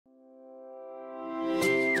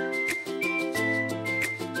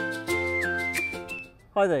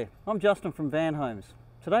Hi there, I'm Justin from VanHomes.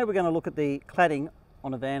 Today we're going to look at the cladding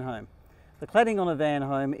on a VanHome. The cladding on a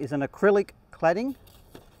VanHome is an acrylic cladding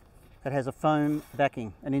that has a foam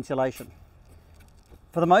backing and insulation.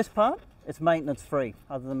 For the most part, it's maintenance free,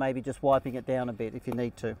 other than maybe just wiping it down a bit if you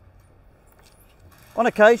need to. On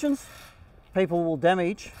occasions, people will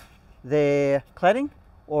damage their cladding,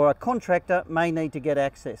 or a contractor may need to get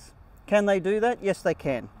access. Can they do that? Yes, they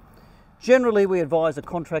can. Generally, we advise a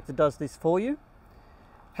contractor does this for you.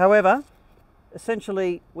 However,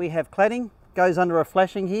 essentially we have cladding, goes under a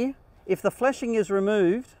flashing here. If the flashing is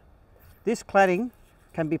removed, this cladding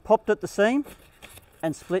can be popped at the seam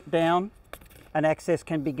and split down, and access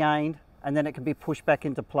can be gained, and then it can be pushed back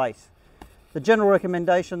into place. The general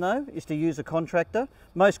recommendation though is to use a contractor.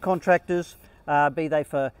 Most contractors, be they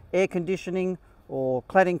for air conditioning or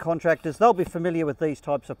cladding contractors, they'll be familiar with these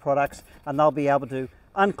types of products and they'll be able to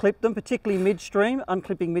unclip them, particularly midstream.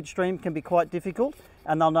 Unclipping midstream can be quite difficult,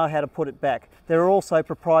 and they'll know how to put it back. There are also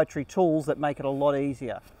proprietary tools that make it a lot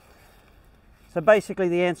easier. So basically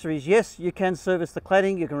the answer is yes, you can service the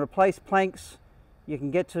cladding, you can replace planks, you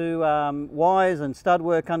can get to wires and stud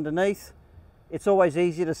work underneath. It's always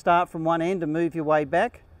easier to start from one end and move your way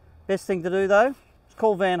back. Best thing to do though is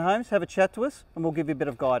call VanHomes, have a chat to us, and we'll give you a bit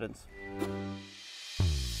of guidance.